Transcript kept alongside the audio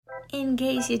In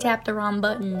case you tapped the wrong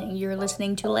button, you're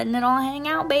listening to Letting It All Hang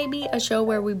Out, baby, a show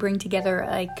where we bring together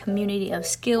a community of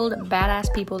skilled,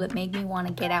 badass people that make me want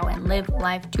to get out and live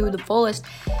life to the fullest,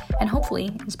 and hopefully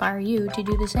inspire you to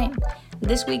do the same.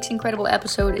 This week's incredible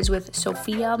episode is with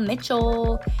Sophia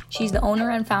Mitchell. She's the owner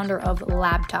and founder of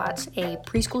Lab Tots, a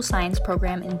preschool science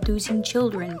program enthusing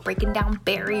children, breaking down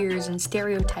barriers and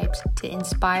stereotypes to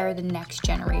inspire the next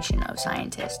generation of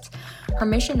scientists. Her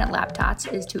mission at Lab Tots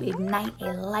is to ignite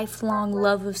a lifelong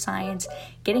love of science,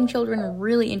 getting children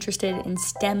really interested in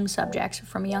STEM subjects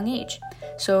from a young age,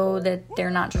 so that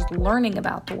they're not just learning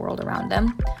about the world around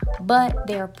them, but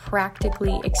they are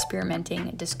practically experimenting,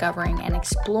 discovering, and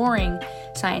exploring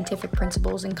scientific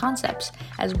principles and concepts,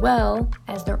 as well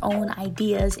as their own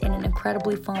ideas in an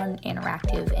incredibly fun,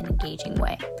 interactive, and engaging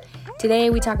way. Today,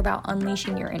 we talk about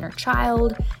unleashing your inner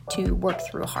child, to work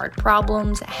through hard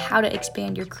problems, how to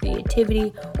expand your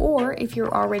creativity, or if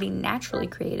you're already naturally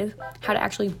creative, how to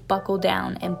actually buckle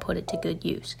down and put it to good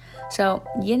use. So,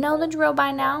 you know the drill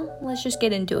by now. Let's just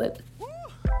get into it.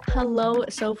 Hello,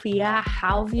 Sophia.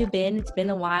 How have you been? It's been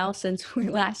a while since we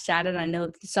last chatted. I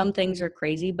know some things are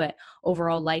crazy, but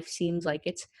overall life seems like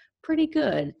it's pretty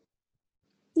good.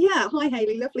 Yeah, hi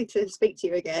Hayley, lovely to speak to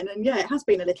you again. And yeah, it has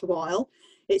been a little while.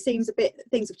 It seems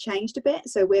things have changed a bit.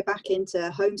 So we're back into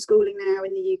homeschooling now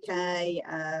in the UK.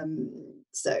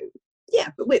 So yeah,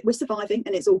 but we're surviving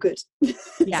and it's all good.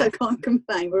 Yeah. So can't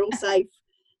complain. We're all safe.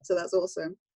 So that's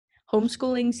awesome.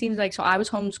 Homeschooling seems like, so I was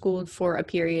homeschooled for a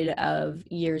period of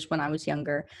years when I was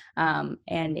younger, and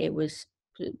it was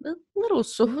a little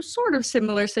sort of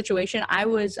similar situation. I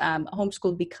was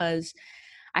homeschooled because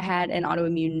I had an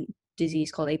autoimmune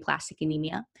disease called aplastic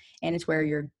anemia, and it's where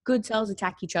your good cells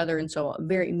attack each other, and so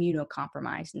very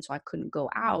immunocompromised, and so I couldn't go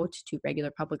out to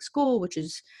regular public school, which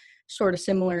is sort of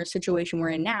similar situation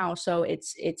we're in now. So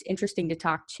it's interesting to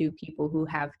talk to people who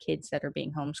have kids that are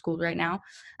being homeschooled right now,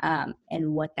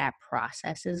 and what that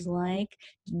process is like.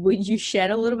 Would you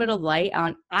shed a little bit of light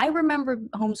on? I remember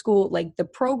homeschool, like the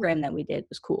program that we did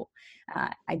was cool.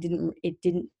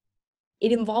 It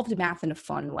involved math in a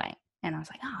fun way. And I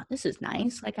was like, oh, this is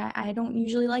nice. Like, I don't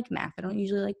usually like math. I don't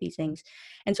usually like these things.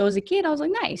 And so as a kid, I was like,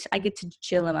 nice. I get to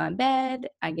chill in my bed.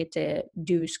 I get to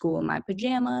do school in my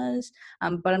pajamas.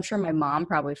 But I'm sure my mom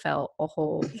probably felt a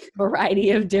whole variety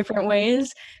of different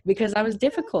ways because I was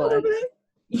difficult.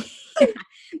 Yeah,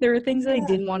 there were things that I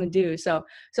didn't want to do. So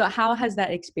how has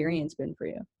that experience been for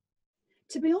you?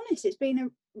 To be honest, it's been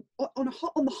on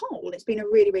the whole, it's been a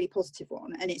really, really positive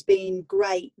one, and it's been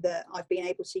great that I've been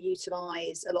able to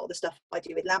utilise a lot of the stuff I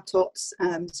do with Lab Tots.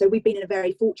 So we've been in a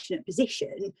very fortunate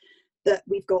position that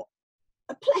we've got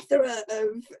a plethora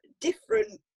of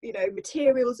different,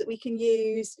 materials that we can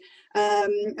use,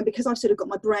 and because I've sort of got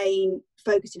my brain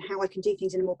focused in how I can do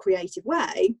things in a more creative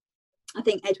way, I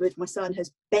think Edward, my son,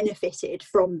 has benefited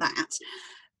from that.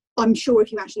 I'm sure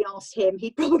if you actually asked him,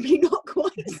 he'd probably not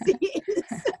quite see it in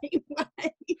the same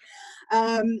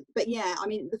way. But yeah, I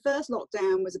mean, the first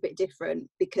lockdown was a bit different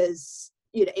because,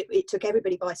 it took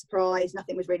everybody by surprise.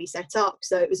 Nothing was really set up.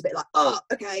 So it was a bit like, oh,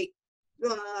 okay,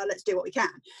 let's do what we can.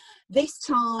 This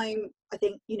time, I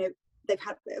think,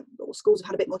 schools have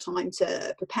had a bit more time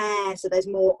to prepare. So there's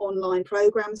more online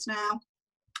programs now.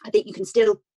 I think you can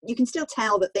still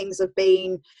tell that things have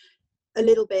been a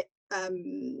little bit,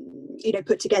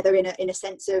 put together in a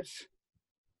sense of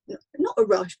not a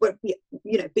rush, but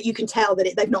but you can tell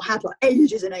that they've not had like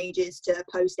ages and ages to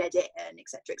post edit and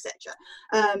etc.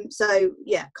 So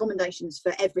yeah, commendations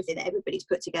for everything that everybody's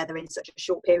put together in such a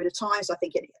short period of time. So I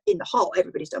think in the whole,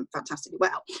 everybody's done fantastically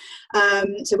well.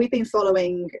 So we've been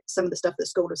following some of the stuff that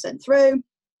school have sent through,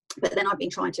 but then I've been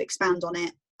trying to expand on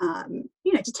it,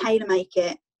 to tailor make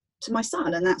it to my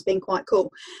son, and that's been quite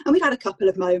cool. And we've had a couple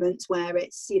of moments where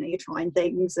it's, you're trying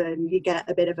things and you get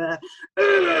a bit of a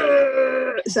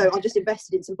so I've just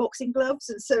invested in some boxing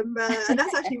gloves and some and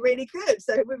that's actually really good.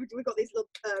 So we've got these little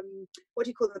what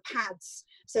do you call them, the pads,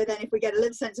 so then if we get a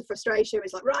little sense of frustration,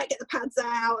 it's like, right, get the pads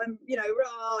out, and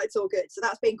it's all good. So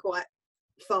that's been quite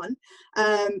fun.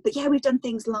 But yeah, we've done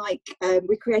things like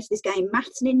we created this game,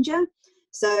 Maths Ninja.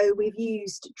 So we've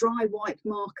used dry white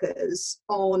markers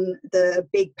on the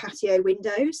big patio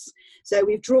windows. So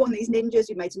we've drawn these ninjas,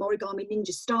 we've made some origami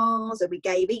ninja stars, and we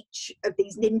gave each of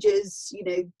these ninjas,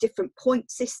 different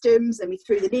point systems, and we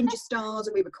threw the ninja stars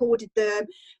and we recorded them.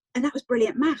 And that was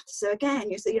brilliant math. So again,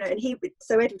 so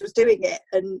Edward was doing it,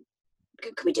 and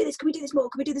can we do this? Can we do this more?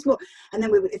 Can we do this more? And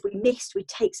then if we missed, we'd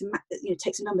take some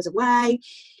numbers away.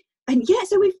 And yeah,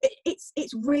 so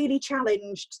it's really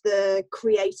challenged the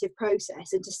creative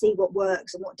process, and to see what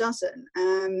works and what doesn't,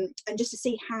 and just to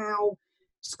see how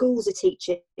schools are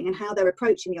teaching and how they're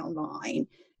approaching the online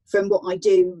from what I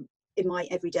do in my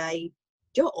everyday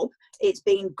job, it's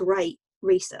been great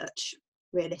research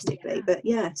realistically. But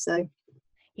so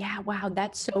yeah, wow,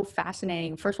 that's so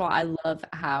fascinating. First of all, I love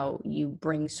how you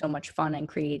bring so much fun and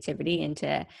creativity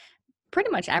into pretty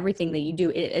much everything that you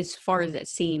do, as far as it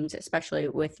seems, especially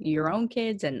with your own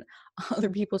kids and other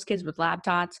people's kids with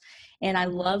laptops. And I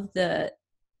love the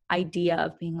idea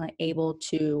of being like able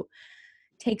to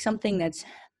take something that's,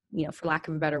 for lack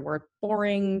of a better word,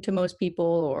 boring to most people,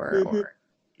 or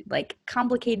like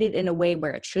complicated in a way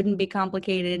where it shouldn't be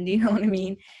complicated, you know what I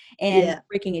mean? And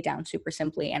breaking it down super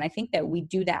simply. And I think that we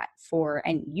do that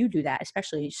and you do that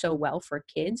especially so well for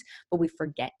kids, but we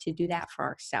forget to do that for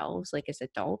ourselves, like as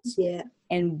adults.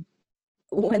 And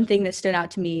one thing that stood out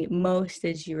to me most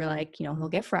is you were like, he'll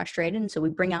get frustrated. And so we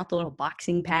bring out the little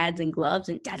boxing pads and gloves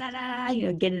and get it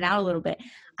out a little bit.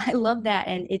 I love that.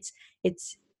 And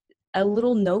it's a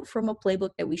little note from a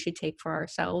playbook that we should take for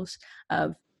ourselves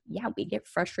of, we get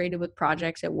frustrated with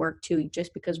projects at work too,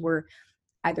 just because we're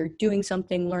either doing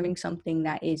something, learning something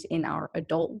that is in our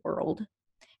adult world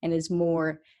and is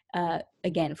more,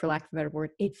 again, for lack of a better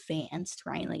word, advanced,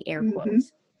 right? Like air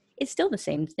quotes. It's still the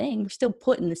same thing. We're still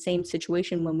put in the same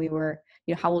situation when we were,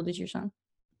 how old is your son?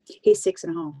 He's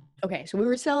 6.5. Okay, so we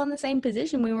were still in the same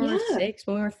position when we were 6,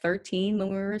 when we were 13, when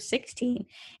we were 16.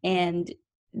 And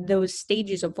those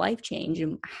stages of life change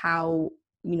and how,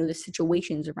 the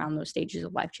situations around those stages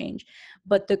of life change.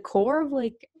 But the core of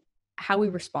like how we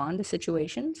respond to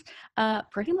situations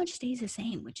pretty much stays the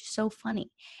same, which is so funny.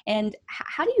 And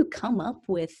how do you come up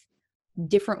with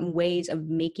different ways of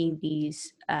making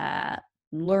these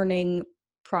learning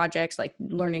projects, like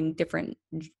learning different,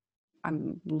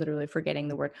 I'm literally forgetting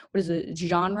the word, what is the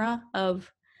genre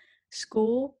of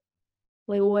school?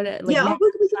 Like what? Like we can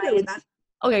go with that.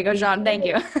 Okay, go Jean. Thank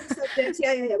you. Subjects, we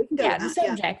can go with that. The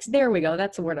subjects. There we go.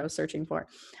 That's the word I was searching for.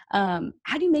 How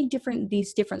do you make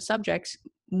these different subjects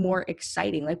more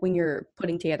exciting? Like when you're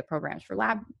putting together programs for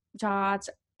laptops,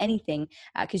 anything,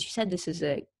 because you said this is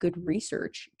a good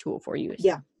research tool for you.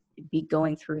 Be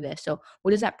going through this. So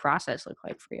what does that process look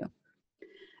like for you?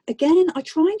 Again, I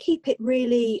try and keep it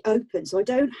really open. So I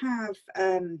don't have,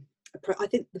 I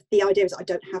think the idea is I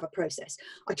don't have a process.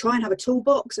 I try and have a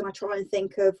toolbox, and I try and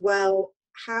think of, well,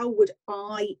 how would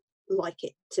I like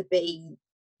it to be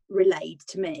relayed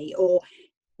to me? Or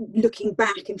looking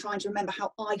back and trying to remember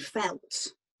how I felt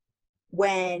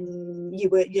when you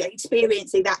were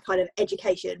experiencing that kind of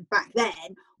education back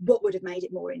then, what would have made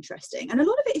it more interesting? And a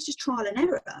lot of it is just trial and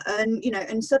error. And,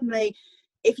 and suddenly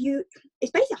it's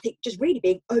basically, I think, just really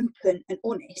being open and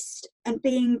honest and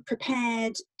being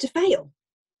prepared to fail,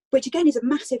 which again is a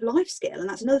massive life skill. And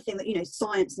that's another thing that,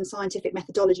 science and scientific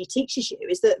methodology teaches you,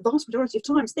 is that vast majority of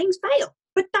times things fail,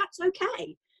 but that's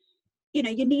okay. You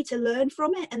need to learn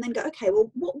from it and then go, okay, well,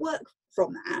 what worked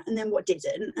from that? And then what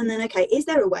didn't? And then, okay, is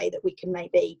there a way that we can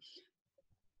maybe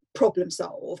problem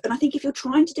solve? And I think if you're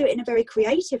trying to do it in a very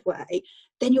creative way,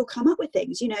 then you'll come up with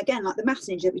things, again, like the Maths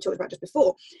Ninja that we talked about just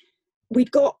before.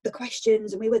 We'd got the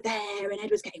questions and we were there, and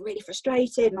Ed was getting really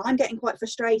frustrated and I'm getting quite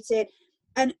frustrated.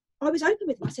 And I was open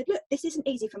with him. I said, look, this isn't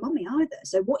easy for mummy either.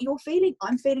 So what you're feeling,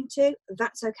 I'm feeling too.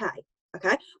 That's okay.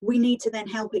 Okay. We need to then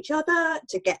help each other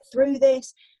to get through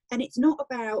this. And it's not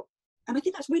about, and I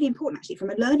think that's really important actually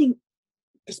from a learning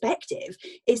perspective,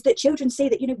 is that children see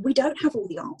that, we don't have all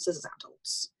the answers as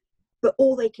adults, but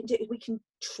all they can do is we can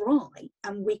try,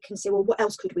 and we can say, well, what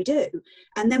else could we do?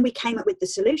 And then we came up with the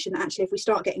solution that actually, if we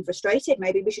start getting frustrated,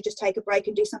 maybe we should just take a break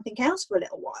and do something else for a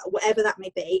little while, whatever that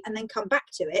may be, and then come back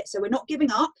to it. So we're not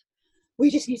giving up. We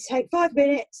just need to take 5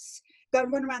 minutes, go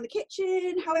and run around the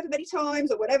kitchen however many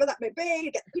times or whatever that may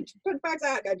be, get the pinch bags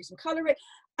out, go and do some colouring,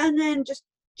 and then just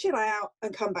chill out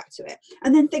and come back to it.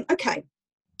 And then think, okay,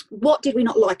 what did we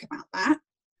not like about that?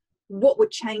 What would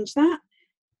change that?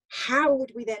 How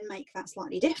would we then make that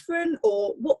slightly different?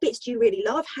 Or what bits do you really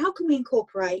love? How can we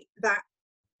incorporate that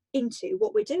into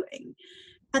what we're doing?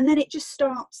 And then it just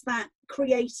starts that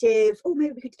creative,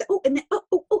 maybe we could do that. And then,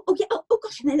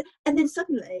 gosh. And then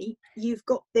suddenly you've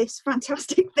got this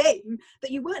fantastic thing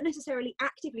that you weren't necessarily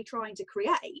actively trying to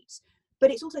create,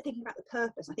 but it's also thinking about the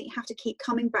purpose. I think you have to keep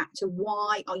coming back to,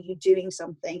 why are you doing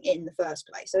something in the first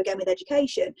place? So again, with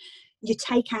education, you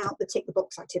take out the tick the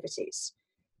box activities,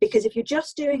 because if you're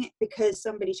just doing it because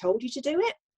somebody told you to do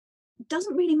it,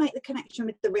 doesn't really make the connection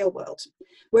with the real world.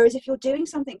 Whereas if you're doing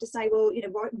something to say, well,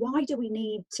 why do we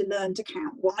need to learn to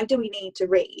count? Why do we need to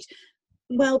read?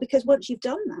 Well, because once you've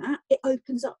done that, it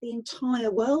opens up the entire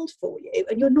world for you,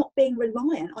 and you're not being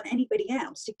reliant on anybody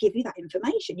else to give you that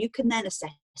information. You can then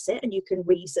assess it, and you can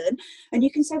reason, and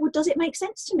you can say, well, does it make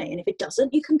sense to me? And if it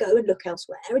doesn't, you can go and look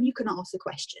elsewhere, and you can ask the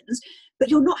questions, but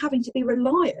you're not having to be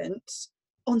reliant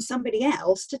on somebody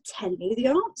else to tell you the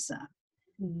answer.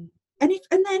 Mm-hmm. And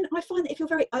then I find that if you're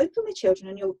very open with children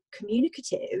and you're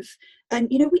communicative, and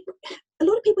a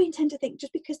lot of people tend to think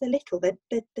just because they're little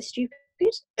they're stupid,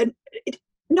 and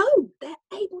no, they're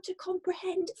able to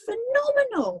comprehend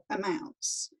phenomenal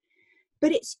amounts.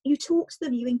 But it's, you talk to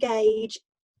them, you engage,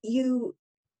 you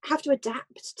have to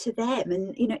adapt to them,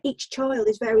 and each child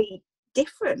is very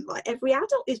different. Like every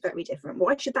adult is very different.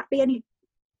 Why should that be any?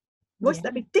 Why should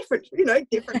that be different?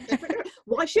 Different.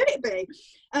 Why should it be?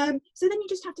 So then you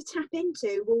just have to tap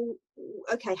into, well,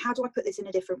 okay, how do I put this in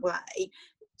a different way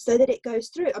so that it goes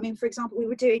through? I mean, for example, we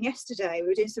were doing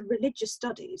some religious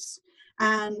studies,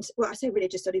 and I say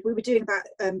religious studies, we were doing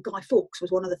about Guy Fawkes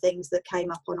was one of the things that came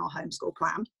up on our homeschool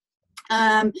plan,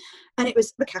 and it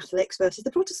was the Catholics versus the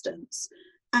Protestants,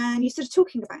 and you started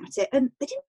talking about it, and they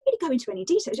didn't really go into any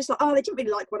detail. It's just like, they didn't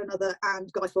really like one another,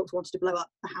 and Guy Fawkes wanted to blow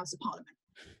up the House of Parliament.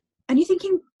 And you're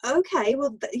thinking, okay,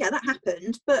 well, that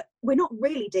happened, but we're not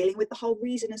really dealing with the whole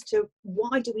reason as to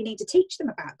why do we need to teach them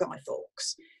about Guy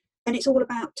Fawkes. And it's all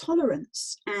about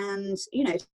tolerance. And,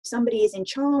 if somebody is in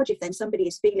charge, if then somebody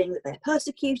is feeling that they're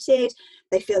persecuted,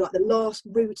 they feel like the last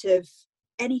root of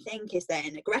anything is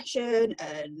then aggression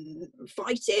and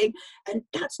fighting, and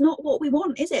that's not what we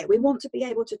want, is it? We want to be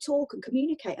able to talk and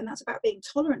communicate, and that's about being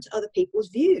tolerant to other people's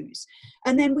views.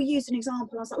 And then we used an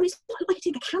example. I was like, well, it's not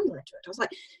lighting a candle, Edward. I was like,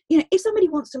 if somebody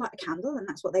wants to light a candle and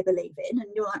that's what they believe in, and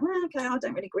you're like, well, okay, I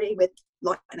don't really agree with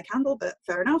lighting a candle, but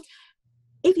fair enough.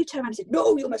 If you turn around and say,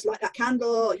 no, you must light that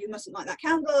candle, you mustn't light that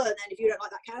candle, and then if you don't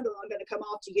light that candle, I'm going to come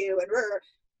after you,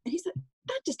 and he's like,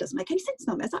 that just doesn't make any sense,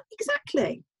 Mum. I was like,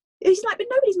 exactly. He's like, but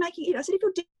nobody's making, I said, if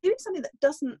you're doing something that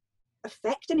doesn't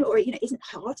affect anyone, or, isn't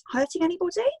hurting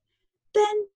anybody,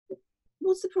 then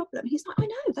what's the problem? He's like, I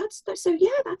know, that's so, yeah,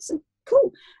 that's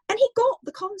cool. And he got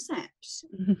the concept,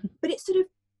 but it's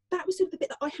that was the bit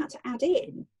that I had to add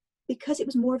in, because it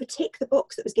was more of a tick the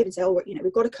box that was given. So,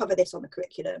 we've got to cover this on the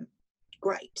curriculum.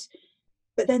 Great.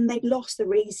 But then they'd lost the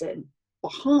reason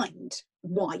behind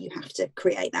why you have to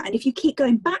create that. And if you keep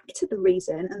going back to the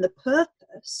reason and the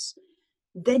purpose,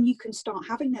 then you can start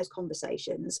having those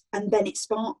conversations, and then it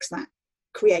sparks that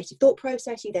creative thought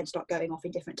process. You then start going off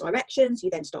in different directions. You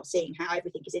then start seeing how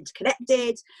everything is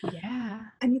interconnected. Yeah.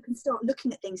 And you can start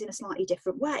looking at things in a slightly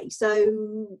different way.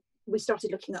 So we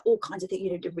started looking at all kinds of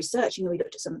things, researching, and we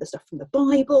looked at some of the stuff from the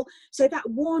Bible. So that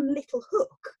one little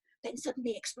hook then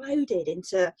suddenly exploded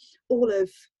into all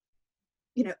of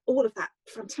that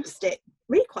fantastic,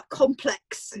 really quite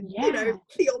complex,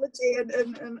 theology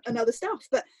and other stuff.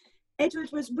 But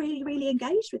Edward was really, really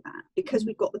engaged with that because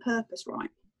we've got the purpose right.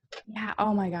 Yeah.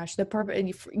 Oh my gosh. The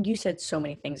purpose, you said so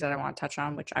many things that I want to touch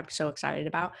on, which I'm so excited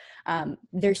about.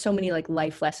 There's so many like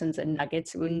life lessons and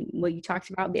nuggets when what you talked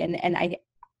about. And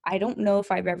I don't know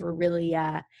if I've ever really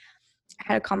had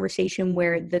a conversation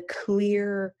where the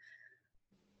clear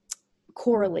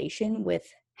correlation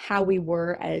with how we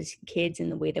were as kids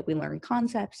and the way that we learn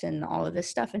concepts and all of this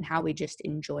stuff and how we just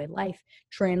enjoy life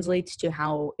translates to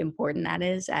how important that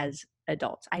is as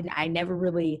adults. I never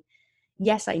really,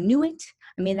 yes, I knew it.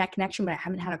 I made that connection, but I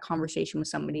haven't had a conversation with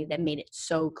somebody that made it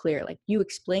so clear. Like you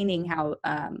explaining how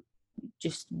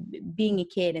just being a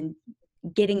kid and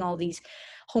getting all these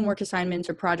homework assignments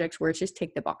or projects where it's just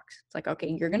tick the box. It's like,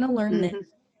 okay, you're going to learn this.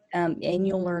 And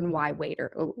you'll learn why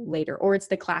later. Or it's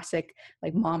the classic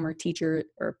like mom or teacher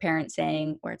or parent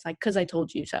saying where it's like, because I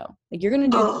told you so. Like you're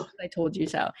going to do this because I told you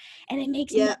so. And it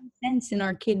makes no sense in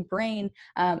our kid brain.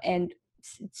 And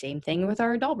same thing with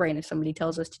our adult brain. If somebody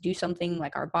tells us to do something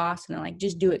like our boss and they're like,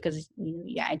 just do it because,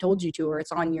 I told you to, or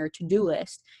it's on your to-do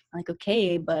list. I'm like,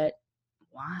 okay, but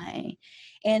why?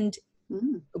 And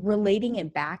relating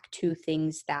it back to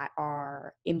things that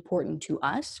are important to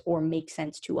us or make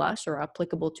sense to us or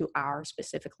applicable to our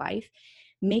specific life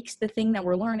makes the thing that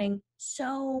we're learning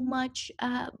so much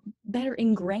better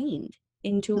ingrained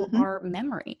into our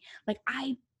memory. Like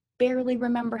I barely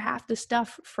remember half the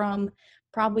stuff from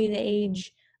probably the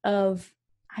age of,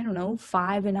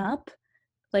 5 and up.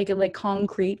 Like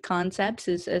concrete concepts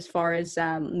as far as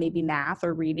maybe math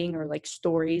or reading or like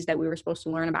stories that we were supposed to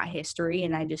learn about history,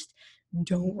 and I just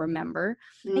don't remember.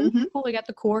 And I got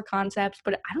the core concepts,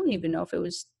 but I don't even know if it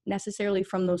was necessarily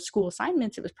from those school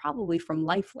assignments. It was probably from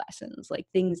life lessons, like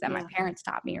things that my parents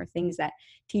taught me or things that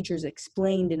teachers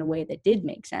explained in a way that did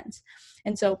make sense.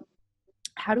 And so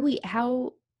how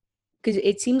because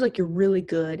it seems like you're really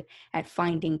good at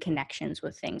finding connections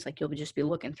with things. Like you'll just be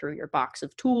looking through your box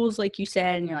of tools, like you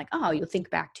said, and you're like, oh, you'll think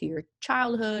back to your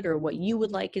childhood or what you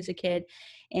would like as a kid,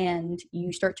 and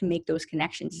you start to make those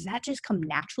connections. Does that just come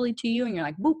naturally to you and you're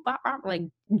like, boop, bop, bop, like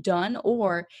done?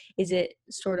 Or is it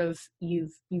sort of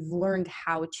you've learned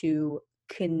how to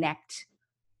connect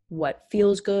what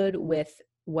feels good with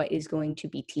what is going to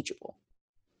be teachable?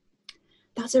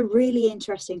 That's a really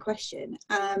interesting question.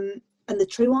 And the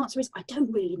true answer is I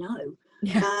don't really know.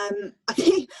 Yeah. I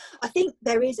think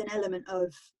there is an element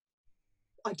of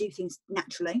I do things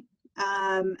naturally.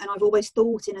 And I've always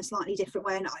thought in a slightly different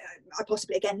way. And I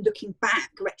possibly, again, looking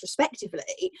back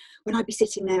retrospectively, when I'd be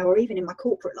sitting there or even in my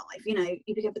corporate life, you know,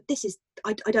 you'd be going, but this is,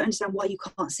 I don't understand why you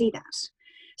can't see that.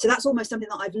 So that's almost something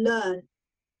that I've learned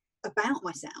about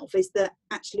myself, is that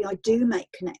actually I do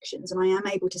make connections and I am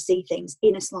able to see things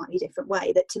in a slightly different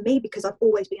way. That to me, because I've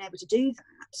always been able to do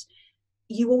that,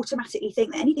 you automatically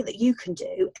think that anything that you can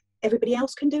do, everybody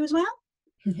else can do as well.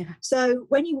 Yeah. So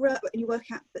when you work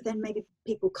out, but then maybe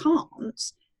people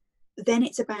can't, then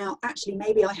it's about actually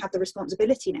maybe I have the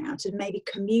responsibility now to maybe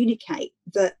communicate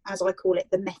the, as I call it,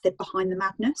 the method behind the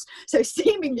madness. So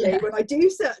seemingly when I do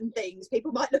certain things,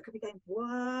 people might look at me going,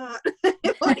 what?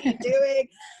 What are you doing?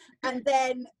 And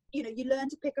then, you know, you learn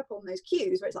to pick up on those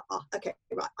cues where it's like, oh, okay,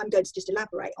 right, I'm going to just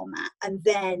elaborate on that. And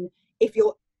then if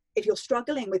you're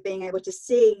struggling with being able to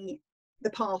see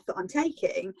the path that I'm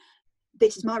taking,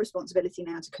 this is my responsibility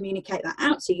now to communicate that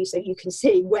out to you so you can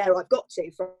see where I've got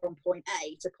to from point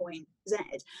A to point Z.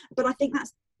 But I think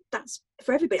that's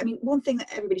for everybody. I mean, one thing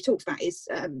that everybody talks about is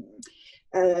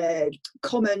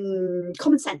common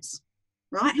sense,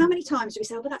 right? How many times do we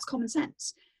say, oh, well, that's common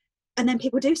sense? And then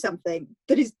people do something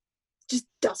that is just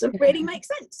doesn't really make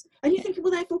sense. And you're thinking,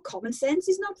 well, therefore common sense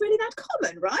is not really that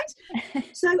common, right?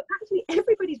 So actually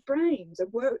everybody's brains are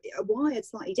wired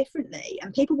slightly differently,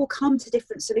 and people will come to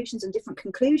different solutions and different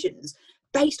conclusions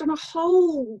based on a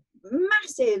whole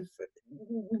massive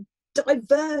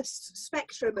diverse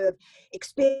spectrum of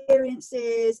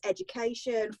experiences,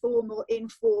 education, formal,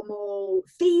 informal,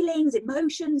 feelings,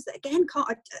 emotions that again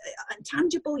are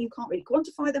intangible, you can't really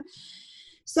quantify them.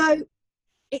 So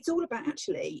it's all about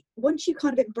actually, once you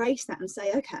kind of embrace that and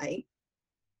say, okay,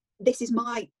 this is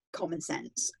my common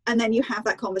sense, and then you have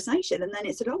that conversation, and then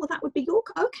it's oh, well, that would be your,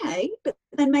 okay, but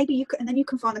then maybe you can, and then you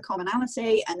can find the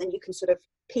commonality, and then you can sort of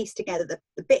piece together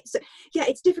the bits. So, yeah,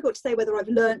 it's difficult to say whether I've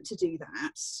learned to do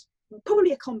that.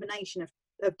 Probably a combination of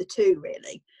the two,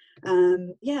 really.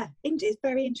 Yeah, it's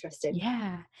very interesting.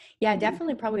 Yeah,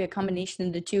 definitely probably a combination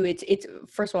of the two. It's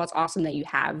first of all, it's awesome that you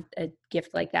have a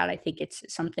gift like that. I think it's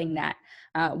something that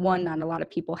one, not a lot of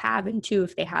people have, and two,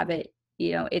 if they have it,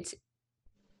 you know, it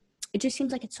just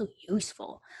seems like it's so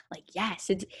useful. Like, yes,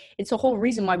 it's the whole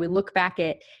reason why we look back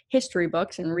at history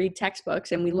books and read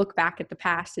textbooks, and we look back at the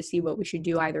past to see what we should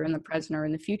do either in the present or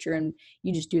in the future, and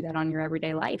you just do that on your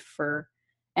everyday life for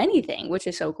anything, which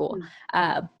is so cool.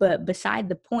 But beside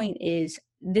the point is,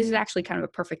 this is actually kind of a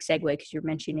perfect segue, because you're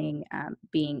mentioning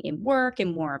being in work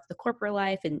and more of the corporate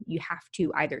life, and you have to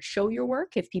either show your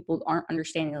work if people aren't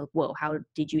understanding, like, whoa, how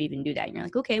did you even do that? And you're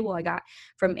like, okay, well, I got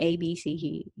from A, B,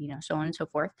 C, you know, so on and so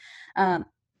forth.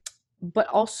 But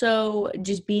also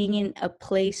just being in a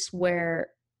place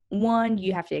where, one,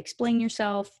 you have to explain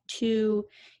yourself. Two,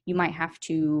 you might have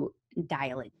to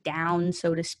dial it down,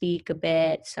 so to speak, a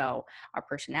bit, so our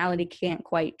personality can't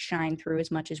quite shine through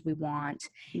as much as we want.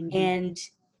 And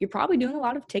you're probably doing a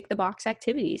lot of tick the box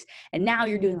activities, and now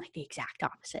you're doing like the exact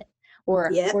opposite,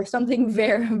 or something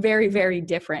very, very, very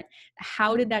different.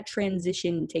 How did that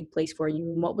transition take place for you,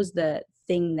 and what was the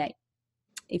thing that,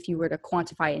 if you were to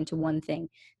quantify it into one thing,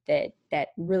 that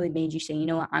really made you say, you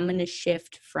know what, I'm going to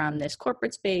shift from this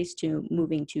corporate space to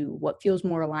moving to what feels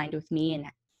more aligned with me and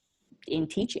in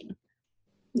teaching?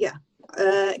 Yeah,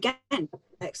 again,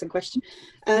 excellent question.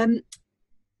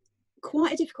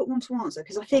 Quite a difficult one to answer,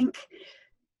 because I think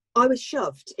I was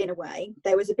shoved in a way.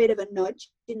 There was a bit of a nudge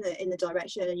in the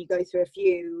direction, and you go through a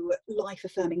few life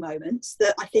affirming moments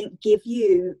that I think give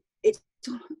you, it's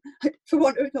for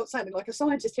want of not sounding like a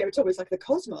scientist here at all, it's like the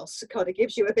cosmos kind of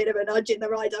gives you a bit of a nudge in the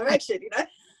right direction, you know.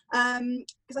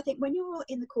 Because I think when you're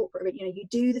in the corporate, you know, you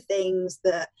do the things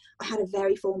that, I had a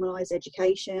very formalized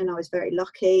education. I was very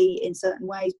lucky in certain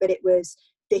ways, but it was,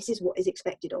 this is what is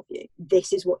expected of you.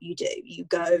 This is what you do. You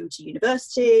go to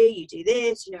university, you do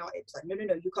this, you know. It's like, no,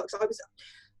 you can't. So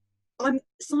I'm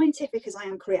scientific as I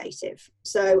am creative.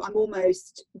 So I'm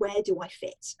almost, where do I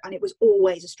fit? And it was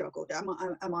always a struggle. Am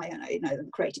I you know,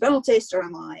 a creative artist, or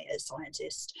am I a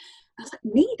scientist? I was like,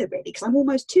 neither really, because I'm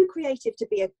almost too creative to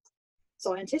be a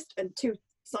scientist and too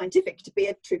scientific to be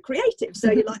a true creative.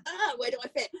 So you're like, where do I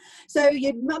fit? So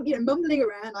you're mumbling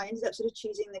around. I ended up sort of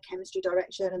choosing the chemistry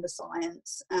direction and the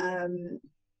science.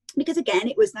 Because again,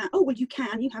 it was that, oh, well, you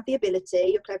have the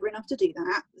ability, you're clever enough to do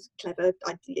that. Clever,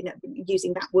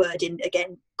 using that word in,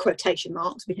 again, quotation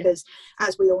marks, because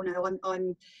as we all know,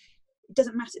 it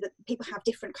doesn't matter that people have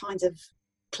different kinds of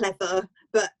clever,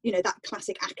 but that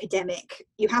classic academic,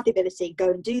 you have the ability,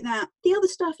 go and do that. The other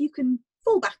stuff you can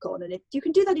fall back on, and if you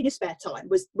can do that in your spare time,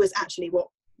 was actually what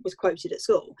was quoted at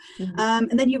school.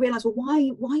 And then you realize, well, why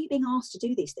are you being asked to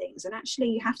do these things? And actually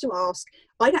you have to ask.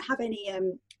 I don't have any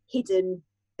hidden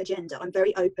agenda. I'm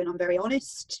very open, I'm very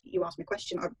honest. You ask me a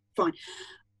question, I'm fine.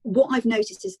 What I've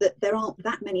noticed is that there aren't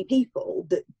that many people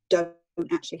that don't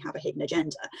actually have a hidden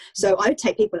agenda. So I would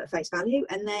take people at face value,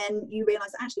 and then you realize,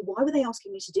 actually, why were they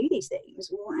asking me to do these things?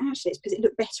 Well, actually, it's because it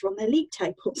looked better on their league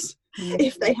tables.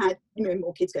 If they had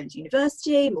more kids going to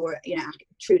university, more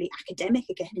truly academic,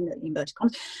 again in the inverted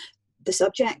commas, the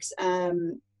subjects.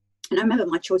 And I remember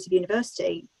my choice of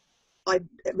university, I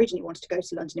originally wanted to go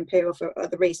to London Imperial for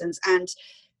other reasons, and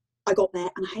I got there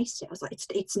and I hated it. I was like,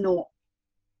 it's not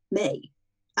me.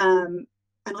 And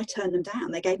I turned them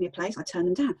down. They gave me a place, I turned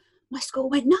them down. My school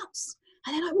went nuts.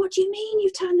 And they're like, what do you mean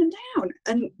you've turned them down?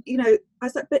 And, I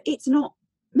was like, but it's not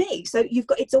me. So you've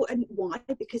got, it's all, and why?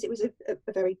 Because it was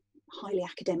a very highly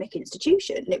academic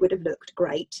institution, and it would have looked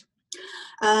great.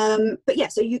 But yeah,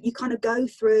 so you kind of go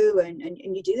through and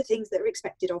you do the things that are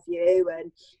expected of you,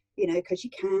 and, because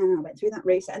you can. I went through that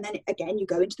research, and then again, you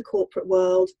go into the corporate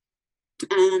world.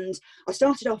 And I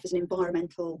started off as an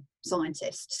environmental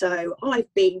scientist. So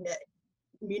I've been at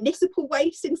municipal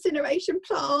waste incineration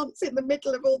plants in the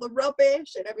middle of all the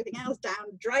rubbish and everything else,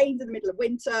 down drains in the middle of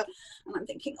winter. And I'm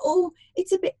thinking, oh,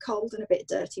 it's a bit cold and a bit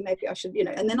dirty. Maybe I should,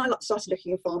 and then I started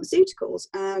looking at pharmaceuticals.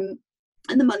 And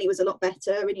the money was a lot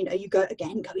better. And, you go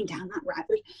again, going down that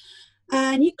rabbit.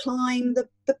 And you climb the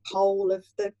pole of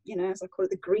the, as I call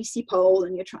it, the greasy pole.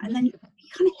 And and then you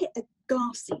kind of hit a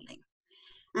glass ceiling.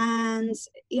 And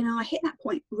I hit that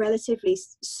point relatively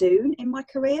soon in my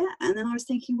career, and then I was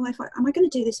thinking, well, am I going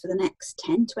to do this for the next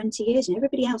 10, 20 years? And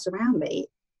everybody else around me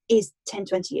is 10,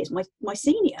 20 years my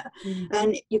senior.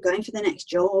 And you're going for the next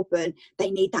job, and they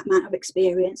need that amount of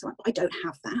experience. I don't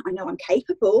have that. I know I'm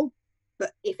capable,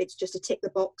 but if it's just a tick the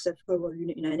box of,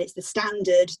 and it's the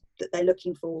standard that they're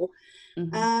looking for.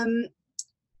 And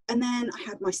then I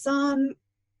had my son,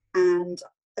 and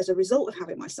as a result of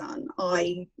having my son,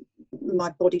 my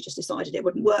body just decided it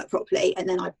wouldn't work properly, and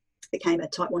then I became a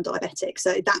type 1 diabetic.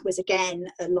 So that was again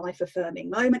a life affirming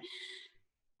moment.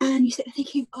 And you sit there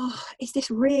thinking, oh, is this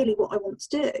really what I want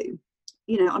to do?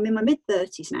 I'm in my mid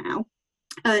 30s now,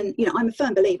 and I'm a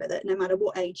firm believer that no matter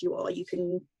what age you are, you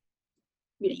can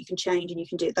change and you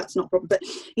can do it. That's not a problem. But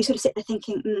you sort of sit there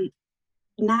thinking,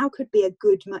 now could be a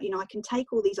good I can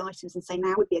take all these items and say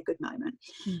now would be a good moment.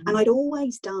 And I'd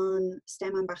always done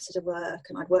STEM ambassador work,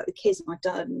 and I'd worked with kids, and I'd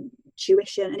done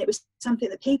tuition, and it was something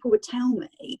that people would tell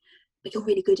me, but you're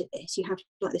really good at this, you have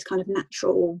like this kind of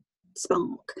natural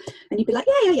spark. And you'd be like,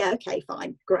 yeah, okay,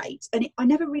 fine, great. And I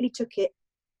never really took it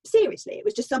seriously. It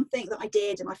was just something that I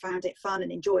did, and I found it fun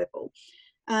and enjoyable.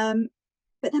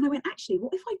 But then I went, actually,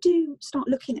 what if I do start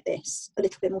looking at this a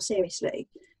little bit more seriously?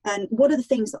 And what are the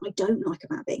things that I don't like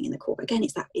about being in the corporate? Again,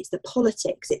 it's the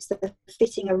politics, it's the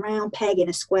fitting a round peg in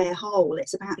a square hole.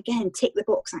 It's about, again, tick the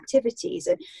box activities,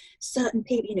 and certain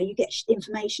people, you get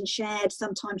information shared,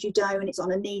 sometimes you don't, and it's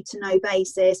on a need to know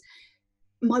basis.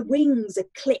 My wings are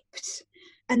clipped,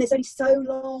 and there's only so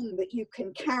long that you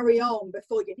can carry on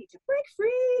before you need to break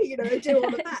free, do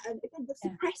all of that. And again, that's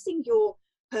suppressing your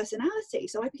personality.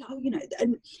 So I'd be like,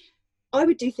 and I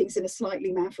would do things in a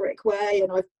slightly maverick way,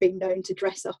 and I've been known to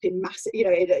dress up in massive,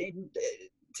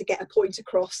 to get a point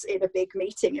across in a big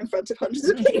meeting in front of hundreds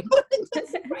of people, and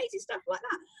some crazy stuff like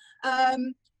that.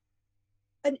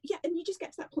 And you just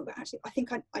get to that point where actually I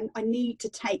think I need to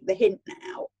take the hint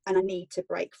now, and I need to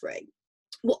break free.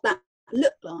 What that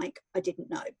looked like, I didn't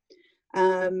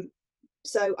know.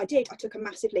 So I took a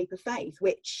massive leap of faith,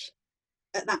 which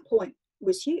at that point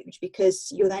was huge,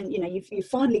 because you're then, you've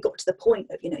finally got to the point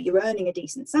of, you're earning a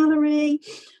decent salary,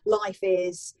 life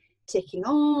is ticking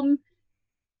on,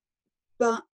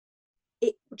 but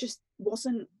it just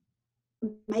wasn't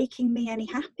making me any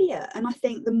happier. And I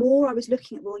think the more I was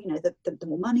looking at, well, the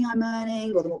more money I'm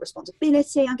earning, or the more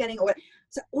responsibility I'm getting,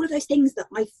 so all of those things that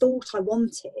I thought I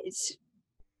wanted,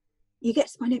 you get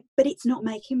to the point, but it's not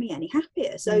making me any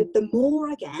happier. So the more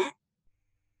I get,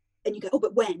 and you go, oh,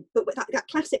 but when? But that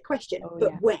classic question,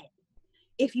 when?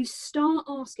 If you start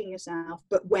asking yourself,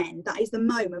 but when, that is the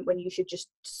moment when you should just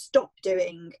stop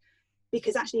doing,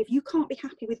 because actually, if you can't be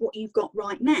happy with what you've got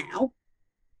right now,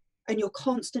 and you're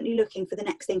constantly looking for the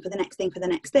next thing, for the next thing, for the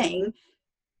next thing,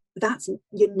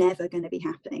 you're never going to be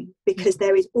happy, because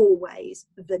there is always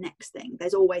the next thing.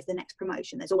 There's always the next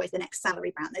promotion. There's always the next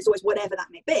salary band. There's always whatever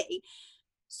that may be.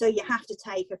 So you have to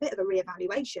take a bit of a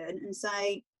reevaluation and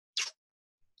say,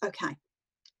 okay.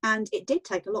 And it did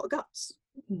take a lot of guts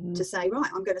to say, right,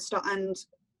 I'm going to start. And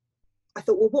I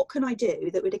thought, well, what can I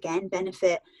do that would again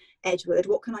benefit Edward?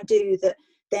 What can I do that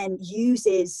then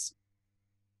uses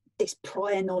this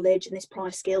prior knowledge and this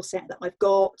prior skill set that I've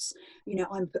got? You know,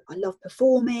 I love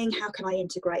performing. How can I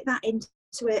integrate that into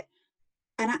it?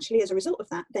 And actually, as a result of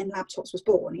that, then Labtops was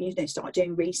born. You know, started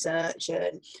doing research, and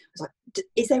I was like,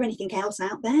 is there anything else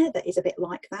out there that is a bit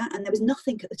like that? And there was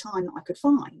nothing at the time that I could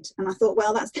find. And I thought,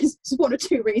 well, that's one or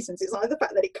two reasons. It's either the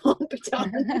fact that it can't be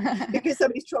done because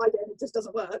somebody's tried it and it just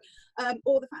doesn't work,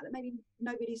 or the fact that maybe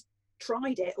nobody's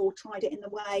tried it or tried it in the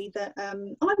way that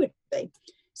I would be.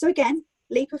 So again,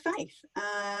 leap of faith.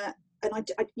 And I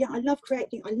love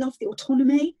creating. I love the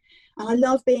autonomy, and I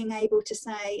love being able to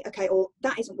say, okay, or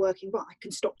that isn't working, right, I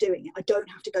can stop doing it. I don't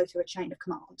have to go through a chain of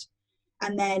command.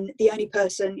 And then the only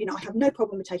person, you know, I have no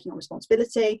problem with taking on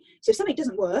responsibility. So if something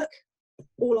doesn't work,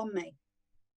 all on me.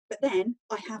 But then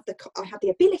I have the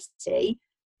ability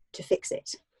to fix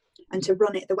it and to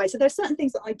run it the way. So there's certain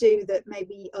things that I do that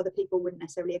maybe other people wouldn't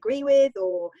necessarily agree with,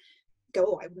 or go,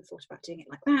 oh, I wouldn't have thought about doing it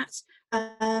like that.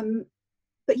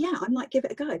 But yeah, I'm like, give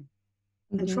it a go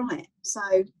and try it. So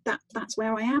that's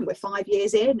where I am. We're 5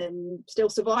 years in and still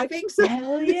surviving. So,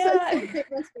 hell yeah. So it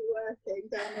must be working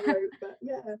down the road. But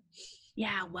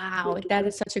yeah, wow, that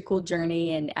is such a cool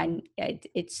journey, and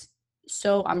it's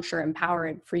so, I'm sure,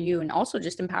 empowering for you, and also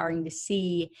just empowering to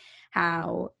see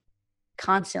how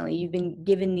constantly you've been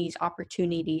given these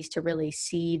opportunities to really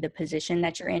see the position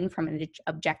that you're in from an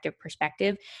objective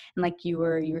perspective. And like you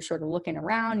were sort of looking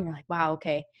around and you're like, wow,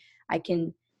 okay, I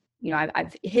can, you know,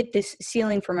 I've hit this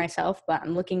ceiling for myself, but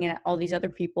I'm looking at all these other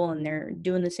people and they're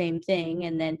doing the same thing.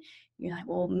 And then you're like,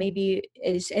 well, maybe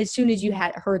as soon as you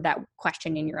had heard that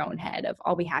question in your own head of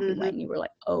I'll be happy when, you were like,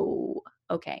 oh,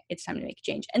 okay, it's time to make a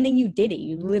change. And then you did it.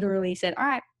 You literally said, all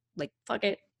right, like, fuck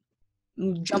it.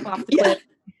 Jump off the cliff.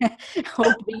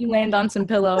 Hope that you land on some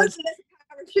pillows.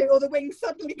 Or the wings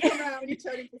suddenly come out and you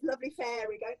turn into this lovely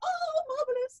fairy going, oh,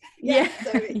 marvelous.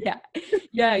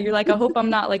 Yeah, you're like, I hope I'm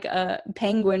not like a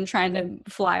penguin trying to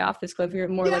fly off this cliff. You're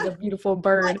more like a beautiful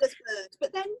bird.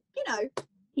 But then, you know,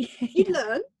 you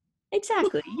learn.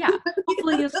 Exactly. Yeah.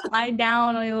 Hopefully you'll slide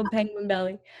down on your little penguin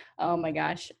belly. Oh my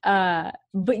gosh.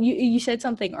 But you said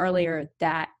something earlier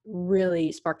that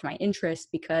really sparked my interest,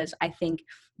 because I think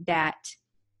that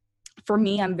for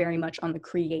me, I'm very much on the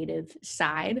creative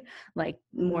side, like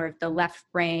more of the left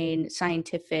brain,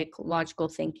 scientific, logical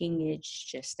thinking is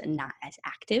just not as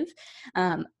active.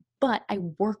 But I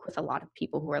work with a lot of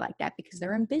people who are like that because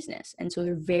they're in business. And so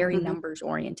they're very numbers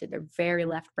oriented. They're very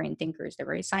left brain thinkers. They're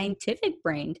very scientific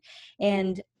brained.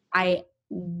 And I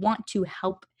want to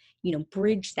help, you know,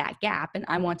 bridge that gap. And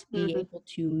I want to be able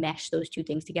to mesh those two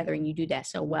things together. And you do that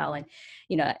so well. And,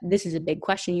 you know, this is a big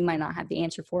question. You might not have the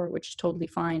answer for it, which is totally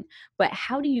fine. But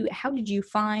how did you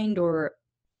find, or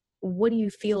what do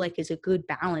you feel like is a good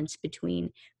balance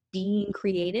between being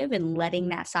creative and letting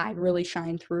that side really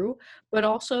shine through, but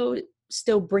also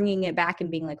still bringing it back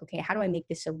and being like, okay, how do I make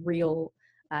this a real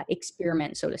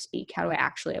experiment, so to speak? How do I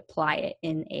actually apply it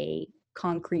in a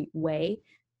concrete way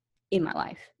in my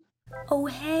life? Oh,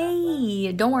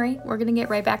 hey, don't worry. We're going to get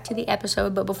right back to the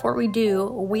episode. But before we do,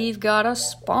 we've got a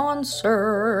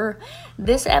sponsor.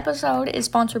 This episode is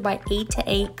sponsored by 8 to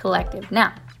 8 Collective.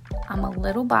 Now, I'm a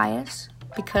little biased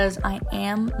because I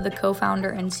am the co-founder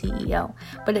and CEO,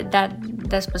 but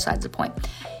that's besides the point.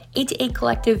 8 to 8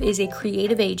 Collective is a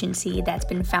creative agency that's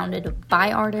been founded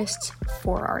by artists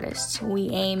for artists. We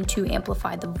aim to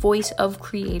amplify the voice of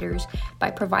creators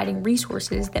by providing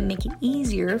resources that make it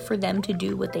easier for them to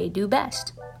do what they do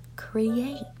best: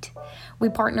 create. We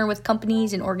partner with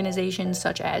companies and organizations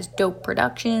such as Dope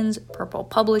Productions, Purple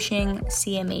Publishing,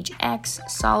 CMHX,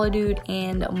 Solitude,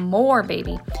 and more,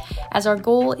 baby, as our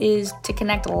goal is to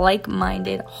connect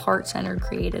like-minded, heart-centered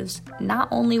creatives, not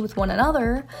only with one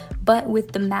another, but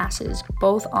with the masses,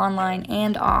 both online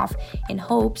and off, in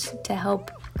hopes to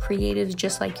help creatives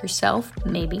just like yourself,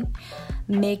 maybe,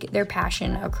 make their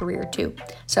passion a career too.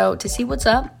 So to see what's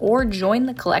up or join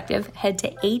the collective, head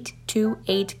to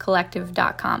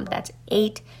 828collective.com. That's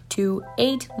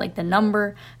 828, like the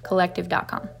number,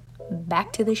 collective.com.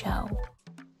 Back to the show.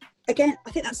 Again,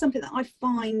 I think that's something that I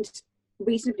find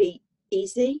reasonably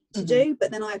easy to do,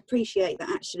 but then I appreciate that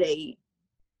actually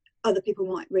other people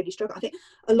might really struggle. I think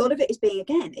a lot of it is being,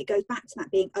 again, it goes back to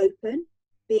that being open,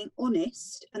 being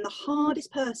honest, and the hardest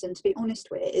person to be honest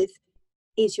with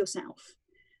is yourself.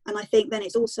 And I think then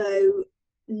it's also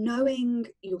knowing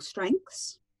your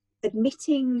strengths,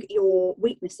 admitting your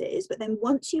weaknesses, but then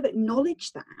once you've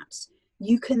acknowledged that,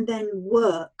 you can then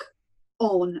work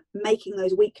on making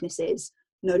those weaknesses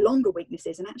no longer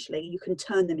weaknesses, and actually you can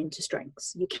turn them into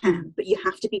strengths. You can, but you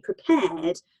have to be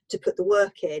prepared to put the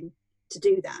work in to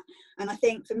do that. And I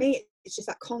think for me it's just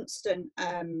that constant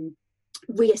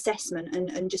reassessment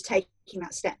and just taking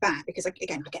that step back, because I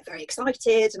get very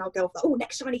excited and I'll go off, oh,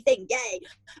 next shiny thing, yay,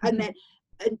 and then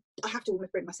I have to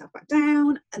almost bring myself back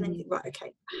down, and then you think, right,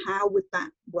 okay, how would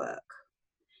that work?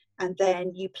 And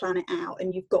then you plan it out,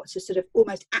 and you've got to sort of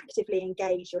almost actively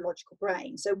engage your logical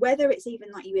brain. So whether it's even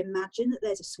like you imagine that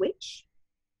there's a switch,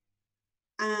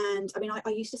 and I mean, I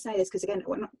used to say this because, again,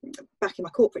 back in my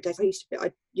corporate days, I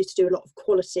used to do a lot of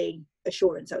quality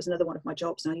assurance. That was another one of my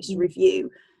jobs, and I used to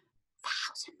review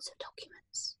thousands of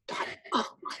documents. Like,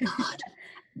 oh my God.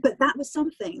 But that was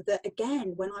something that,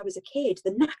 again, when I was a kid,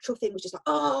 the natural thing was just like,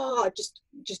 oh, just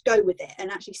go with it. And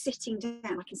actually sitting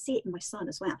down, I can see it in my son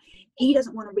as well. He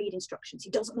doesn't want to read instructions. He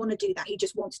doesn't want to do that. He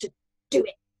just wants to do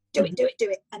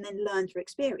it, and then learn through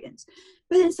experience.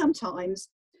 But then sometimes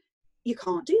you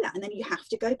can't do that. And then you have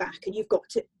to go back and you've got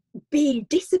to be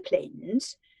disciplined.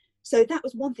 So that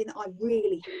was one thing that I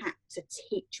really had to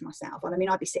teach myself. And I mean,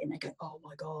 I'd be sitting there going, oh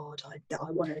my God,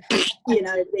 I want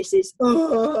to, this is,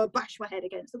 bash my head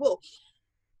against the wall.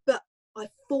 But I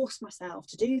forced myself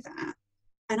to do that.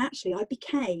 And actually I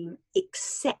became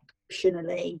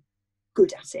exceptionally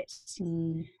good at it.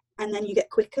 And then you get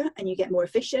quicker and you get more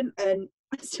efficient. And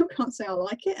I still can't say I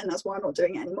like it. And that's why I'm not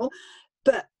doing it anymore.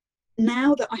 But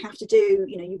now that I have to do,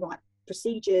 you write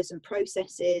procedures and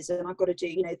processes, and I've got to do,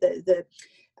 the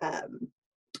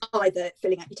either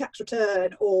filling out your tax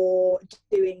return or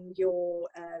doing your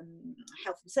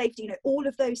health and safety, all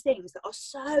of those things that are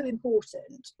so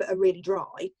important but are really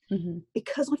dry.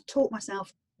 Because I've taught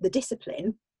myself the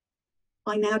discipline,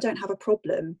 I now don't have a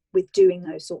problem with doing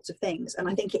those sorts of things. And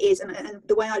I think it is, and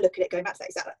the way I look at it, going back to that,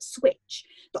 is that switch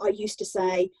that I used to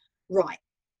say, right,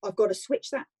 I've got to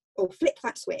switch that or flip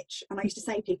that switch. And I used to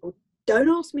say to people, don't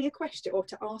ask me a question or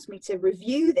to ask me to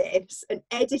review this and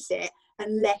edit it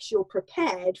unless you're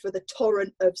prepared for the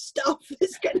torrent of stuff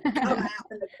that's going to come out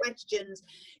and the questions.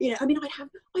 I mean,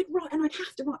 I'd write, and I'd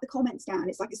have to write the comments down.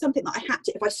 It's like, it's something that I had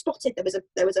to, if I spotted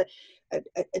there was a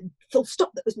full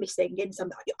stop that was missing in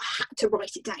something, I had to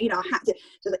write it down. I had to,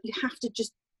 so that you have to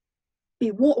just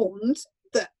be warned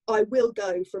that I will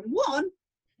go from one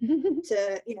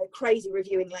to crazy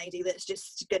reviewing lady that's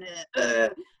just gonna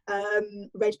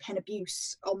red pen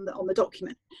abuse on the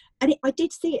document. And I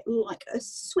did see it like a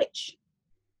switch.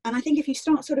 And I think if you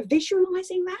start sort of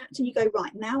visualizing that, and you go,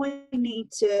 right, now I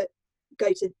need to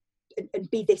go to and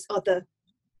be this other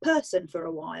person for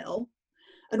a while,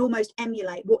 and almost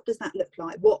emulate, what does that look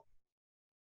like, what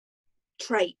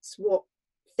traits, what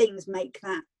things make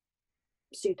that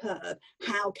superb,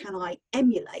 how can I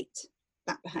emulate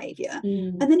that behavior?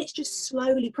 And then it's just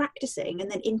slowly practicing and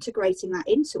then integrating that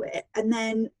into it, and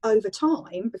then over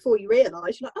time, before you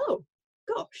realize, you're like, oh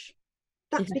gosh,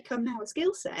 that's become now a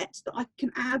skill set that I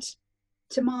can add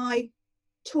to my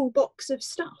toolbox of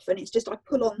stuff. And it's just, I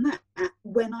pull on that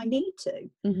when I need to.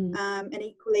 And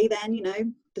equally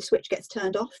then, the switch gets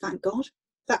turned off, thank God,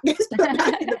 that gets put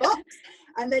back in the box,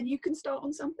 and then you can start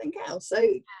on something else. So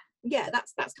yeah,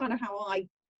 that's kind of how I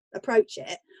approach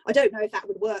it. I don't know if that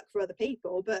would work for other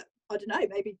people, but I don't know,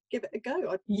 maybe give it a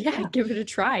go. Give it a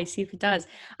try, see if it does.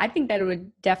 I think that it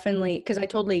would definitely, because I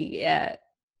totally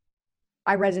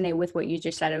I resonate with what you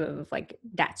just said of like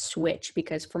that switch,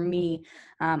 because for me,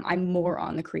 I'm more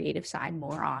on the creative side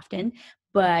more often.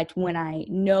 But when I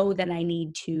know that I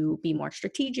need to be more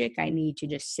strategic, I need to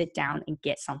just sit down and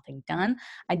get something done,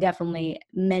 I definitely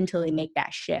mentally make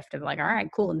that shift of like, all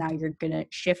right, cool. Now you're going to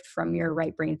shift from your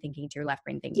right brain thinking to your left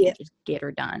brain thinking, and just get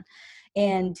her done.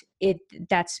 And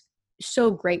that's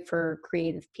so great for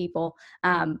creative people.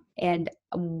 And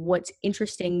what's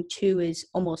interesting too is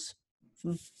almost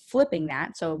flipping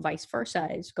that. So vice versa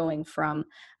is going from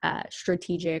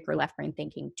strategic or left brain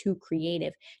thinking to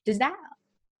creative. Does that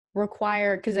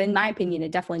require, because in my opinion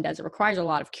it definitely does, it requires a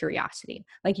lot of curiosity.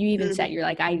 Like you even said, you're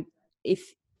like,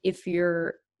 if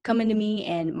you're coming to me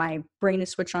and my brain is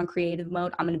switched on creative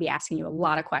mode, I'm going to be asking you a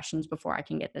lot of questions before I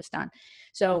can get this done.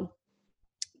 So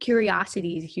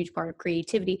curiosity is a huge part of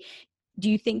creativity. Do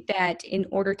you think that in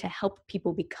order to help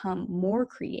people become more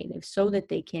creative so that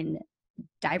they can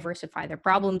diversify their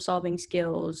problem solving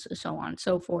skills, so on and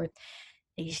so forth,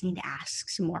 they just need to ask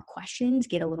some more questions,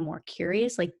 get a little more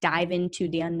curious, like dive into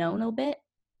the unknown a bit?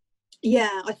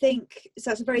 Yeah, I think so.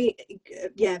 That's a very,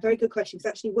 very good question. Because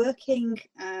actually, working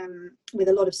with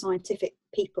a lot of scientific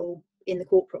people in the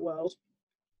corporate world,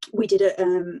 we did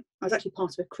I was actually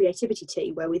part of a creativity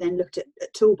team where we then looked at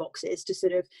toolboxes to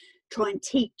sort of try and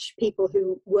teach people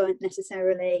who weren't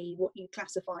necessarily what you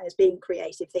classify as being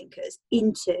creative thinkers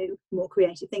into more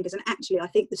creative thinkers. And actually, I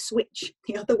think the switch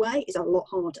the other way is a lot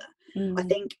harder. I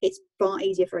think it's far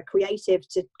easier for a creative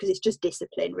to, because it's just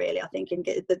discipline, really. I think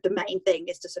the main thing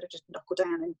is to sort of just knuckle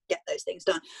down and get those things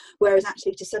done. Whereas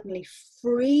actually to suddenly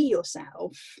free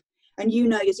yourself, and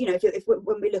if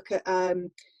when we look at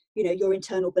your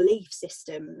internal belief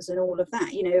systems and all of that,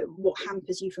 what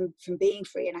hampers you from being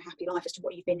free in a happy life as to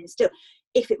what you've been instilled.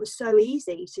 If it was so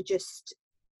easy to just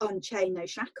unchain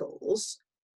those shackles,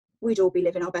 we'd all be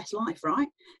living our best life, right?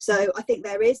 So I think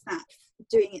there is that,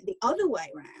 doing it the other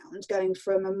way around, going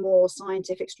from a more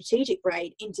scientific strategic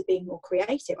brain into being more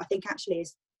creative, I think actually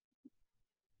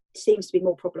seems to be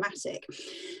more problematic.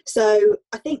 So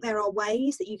I think there are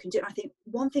ways that you can do it. I think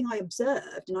one thing I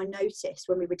observed and I noticed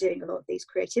when we were doing a lot of these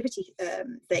creativity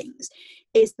things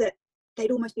is that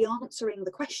they'd almost be answering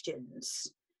the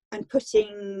questions and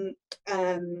putting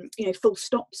full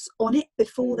stops on it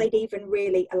before they'd even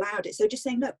really allowed it. So just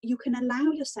saying, look, you can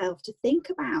allow yourself to think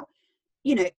about,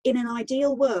 in an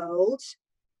ideal world,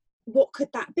 what could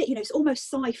that be? It's almost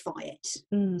sci-fi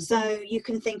it. So you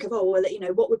can think of,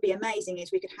 what would be amazing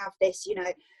is we could have this,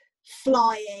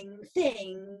 flying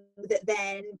thing that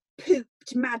then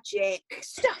pooped magic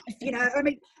stuff,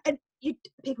 and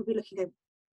people be looking at,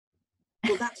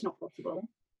 well, that's not possible.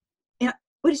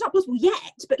 Well, it's not possible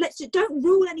yet, but don't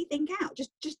rule anything out.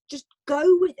 Just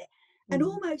go with it. And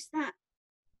almost that,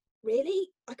 really,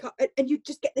 I can't, and you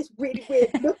just get this really weird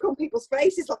look on people's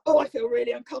faces, like, oh, I feel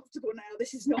really uncomfortable now,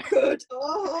 this is not good.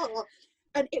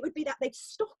 And it would be that they'd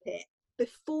stop it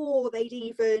before they'd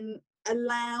even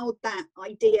allowed that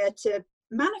idea to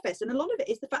manifest. And a lot of it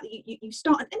is the fact that you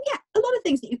start, and a lot of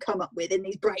things that you come up with in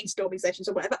these brainstorming sessions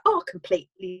or whatever are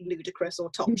completely ludicrous or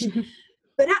tosh.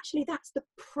 But actually, that's the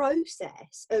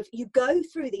process of, you go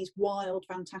through these wild,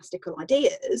 fantastical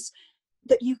ideas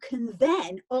that you can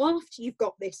then, after you've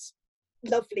got this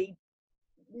lovely,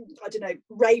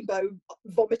 rainbow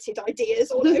vomited ideas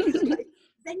all over the place,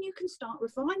 then you can start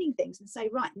refining things and say,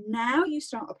 right, now you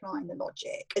start applying the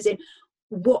logic, as in,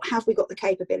 what have we got the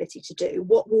capability to do?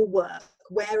 What will work?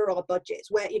 Where are our budgets?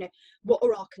 Where, what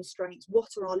are our constraints? What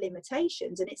are our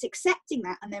limitations? And it's accepting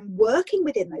that and then working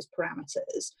within those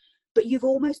parameters. But you've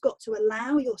almost got to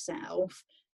allow yourself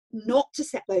not to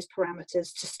set those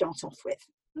parameters to start off with.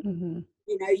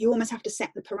 You almost have to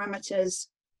set the parameters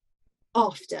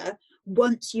after,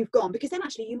 once you've gone, because then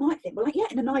actually you might think, well,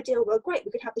 in an ideal world, great,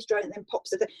 we could have this drone that then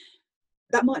pops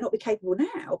that might not be capable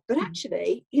now, but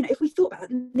actually, if we thought about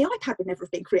it, the iPad would never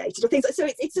have been created, or things like, so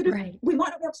it's sort of, we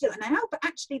might not be able to do that now, but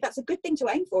actually that's a good thing to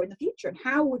aim for in the future. And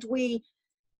how would we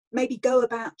maybe go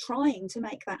about trying to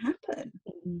make that happen?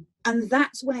 And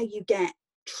that's where you get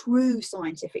true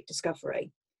scientific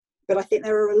discovery. But I think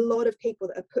there are a lot of people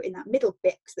that are put in that middle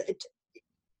bit, that are,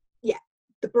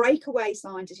 the breakaway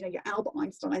scientists, your Albert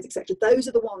Einsteins, etc. Those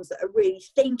are the ones that are really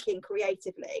thinking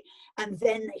creatively, and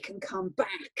then they can come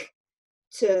back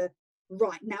to,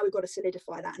 right, now we've got to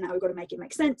solidify that, now we've got to make it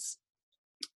make sense,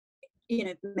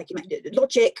 make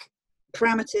logic,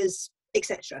 parameters,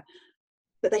 etc.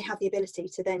 But they have the ability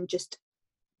to then just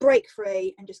break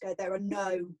free and just go, there are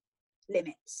no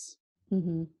limits.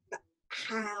 But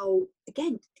how,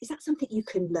 again, is that something you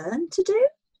can learn to do?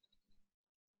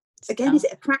 Again, is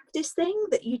it a practice thing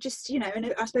that you just,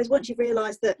 and I suppose once you've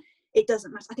realised that it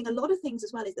doesn't matter, I think a lot of things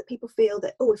as well is that people feel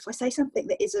that, if I say something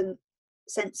that isn't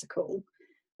sensical,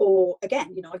 or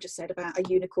again, I've just said about a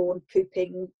unicorn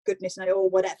pooping goodness no, or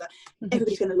whatever,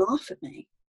 everybody's going to laugh at me.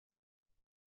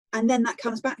 And then that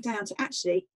comes back down to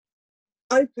actually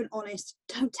open, honest,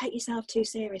 don't take yourself too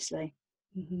seriously.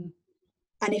 And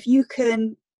if you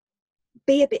can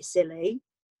be a bit silly,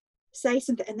 say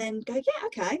something, and then go,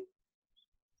 okay,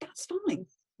 that's fine.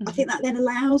 I think that then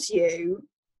allows you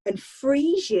and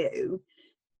frees you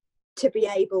to be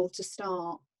able to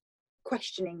start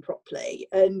questioning properly.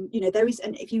 And there is,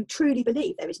 and if you truly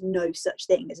believe there is no such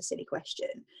thing as a silly question,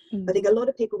 I think a lot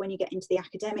of people, when you get into the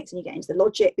academics and you get into the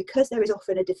logic, because there is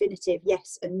often a definitive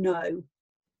yes and no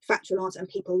factual answer, and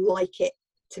people like it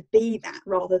to be that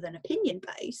rather than opinion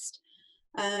based,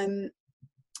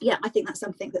 I think that's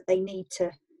something that they need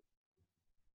to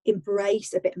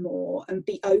embrace a bit more and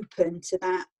be open to,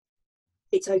 that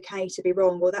it's okay to be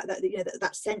wrong, or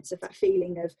that sense of that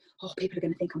feeling of, people are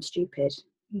going to think I'm stupid.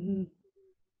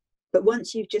 But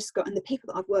once you've just got, and the people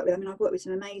that I've worked with, I mean, I've worked with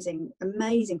some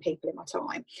amazing people in my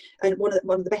time, and one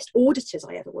of the best auditors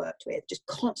I ever worked with, just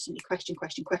constantly question,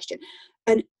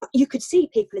 and you could see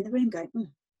people in the room going, is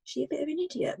she a bit of an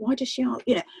idiot? Why does she ask?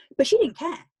 But she didn't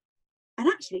care. And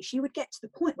actually, she would get to the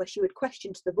point where she would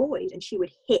question to the void, and she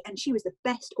would hit, and she was the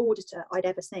best auditor I'd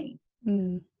ever seen.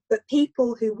 But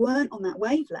people who weren't on that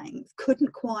wavelength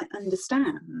couldn't quite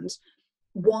understand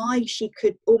why she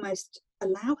could almost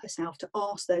allow herself to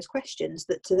ask those questions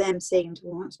that to them seemed,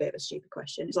 well, that's a bit of a stupid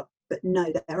question. It's like, but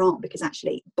no, there aren't, because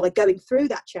actually by going through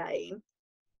that chain,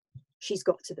 she's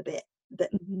got to the bit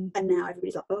that, and now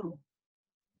everybody's like, oh,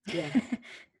 yeah,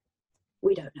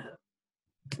 we don't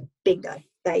know. Bingo,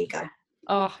 there you go.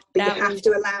 Oh, but you have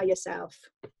to allow yourself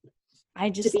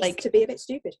to be a bit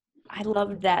stupid. I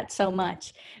loved that so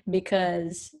much,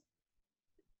 because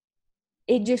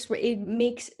it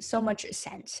makes so much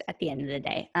sense at the end of the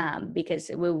day,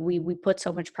 because we put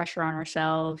so much pressure on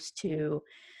ourselves to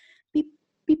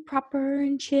be proper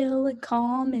and chill and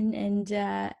calm and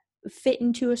fit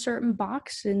into a certain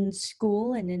box in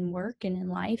school and in work and in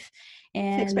life,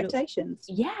 and expectations.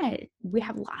 Yeah, we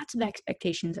have lots of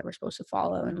expectations that we're supposed to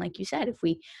follow, and like you said, if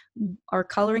we are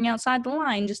coloring outside the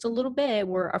line just a little bit,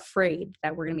 we're afraid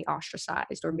that we're going to be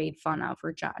ostracized or made fun of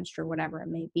or judged or whatever it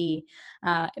may be.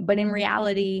 But in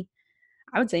reality,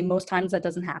 I would say most times that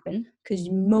doesn't happen, because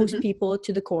most people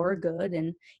to the core are good,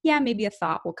 and yeah, maybe a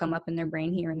thought will come up in their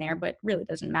brain here and there, but really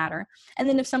doesn't matter. And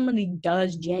then if somebody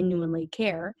does genuinely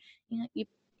care, you're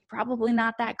probably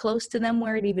not that close to them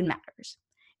where it even matters.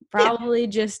 Probably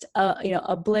just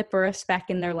a blip or a speck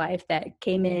in their life that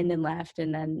came in and left,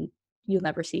 and then you'll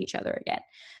never see each other again.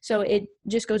 So it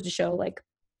just goes to show, like,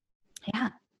 yeah,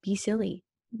 be silly.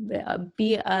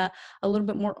 Be a little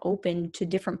bit more open to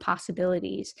different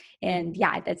possibilities. And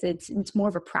yeah, it's more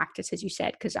of a practice, as you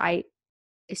said, because I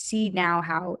see now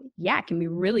how, yeah, it can be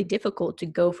really difficult to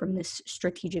go from this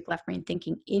strategic left brain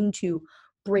thinking into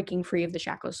breaking free of the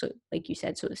shackles, so like you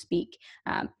said, so to speak,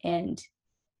 and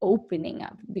opening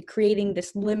up, creating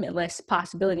this limitless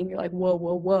possibility. And you're like,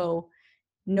 whoa,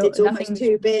 no, it's almost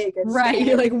too big, right? Scary.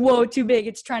 You're like, whoa, too big.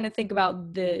 It's trying to think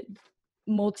about the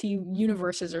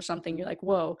multi-universes or something. You're like,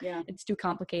 whoa, yeah, it's too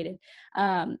complicated.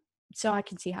 So I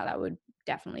can see how that would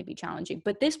definitely be challenging.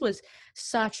 But this was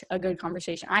such a good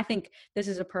conversation. I think this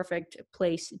is a perfect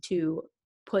place to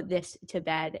put this to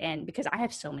bed, and because I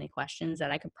have so many questions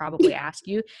that I could probably ask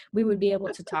you, we would be able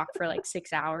to talk for like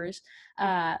 6 hours.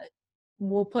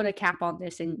 We'll put a cap on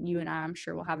this, and you and I'm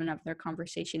sure we'll have another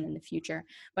conversation in the future.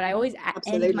 But I always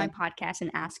end my podcast and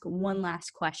ask one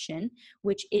last question,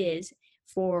 which is,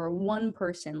 for one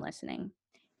person listening,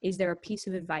 is there a piece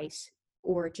of advice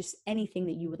or just anything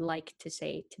that you would like to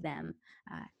say to them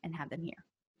and have them hear?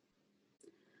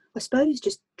 I suppose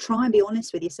just try and be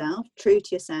honest with yourself, true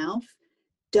to yourself.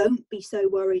 Don't be so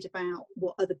worried about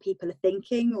what other people are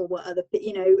thinking or what other,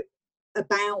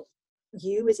 about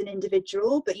you as an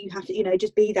individual, but you have to,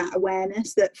 just be that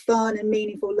awareness that fun and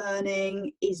meaningful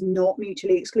learning is not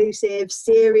mutually exclusive.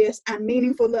 Serious and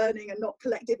meaningful learning are not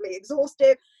collectively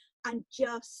exhaustive, and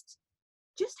just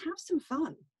have some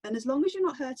fun. And as long as you're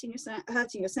not hurting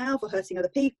yourself or hurting other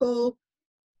people,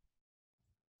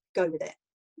 go with it.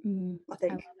 I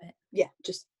think. I love it. Yeah,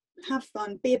 just have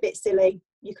fun, be a bit silly.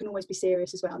 You can always be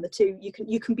serious as well. And the two,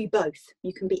 you can be both.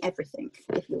 You can be everything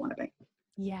if you want to be.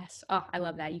 Yes. Oh, I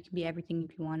love that. You can be everything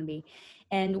if you want to be.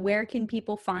 And where can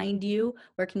people find you?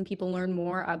 Where can people learn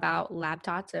more about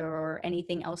LabTots or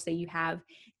anything else that you have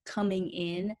coming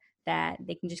in that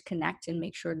they can just connect and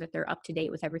make sure that they're up to date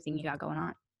with everything you got going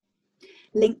on?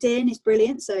 LinkedIn is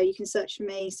brilliant. So you can search for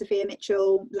me, Sophia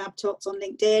Mitchell, LabTots on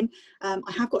LinkedIn. I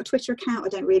have got a Twitter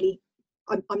account.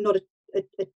 I'm not a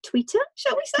tweeter,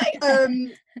 shall we say?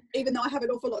 Even though I have an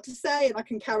awful lot to say and I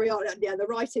can carry on. Yeah, the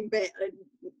writing bit,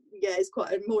 it's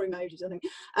quite more emojis, I think.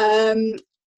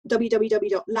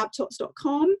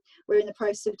 www.labtots.com. We're in the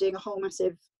process of doing a whole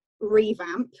massive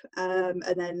revamp, and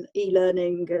then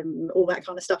e-learning and all that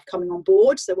kind of stuff coming on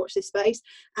board, so watch this space.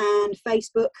 And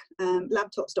Facebook,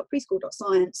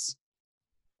 labtots.preschool.science.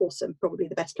 Awesome, probably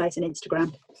the best place, in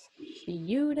Instagram.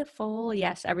 Beautiful.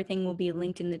 Yes, everything will be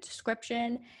linked in the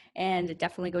description, and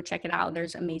definitely go check it out.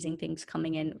 There's amazing things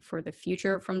coming in for the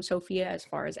future from Sophia as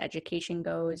far as education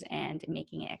goes and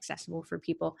making it accessible for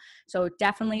people. So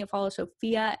definitely follow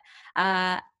Sophia.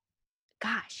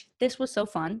 Gosh, this was so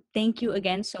fun. Thank you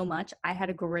again so much. I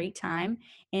had a great time.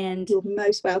 And you're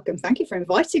most welcome. Thank you for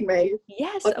inviting me.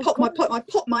 Yes, I popped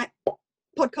my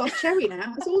podcast cherry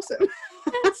now. That's awesome.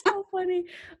 That's so funny.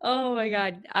 Oh my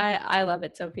God. I love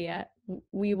it, Sophia.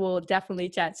 We will definitely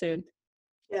chat soon.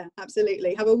 Yeah,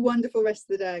 absolutely. Have a wonderful rest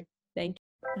of the day. Thank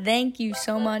you. Thank you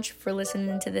so much for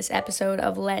listening to this episode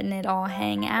of Letting It All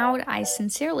Hang Out. I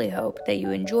sincerely hope that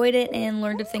you enjoyed it and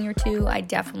learned a thing or two. I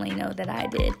definitely know that I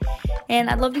did. And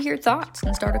I'd love to hear your thoughts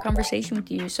and start a conversation with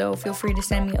you. So feel free to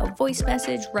send me a voice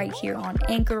message right here on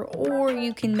Anchor, or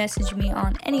you can message me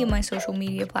on any of my social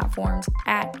media platforms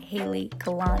at Haley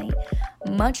Kalani.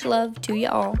 Much love to you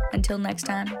all. Until next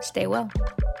time, stay well.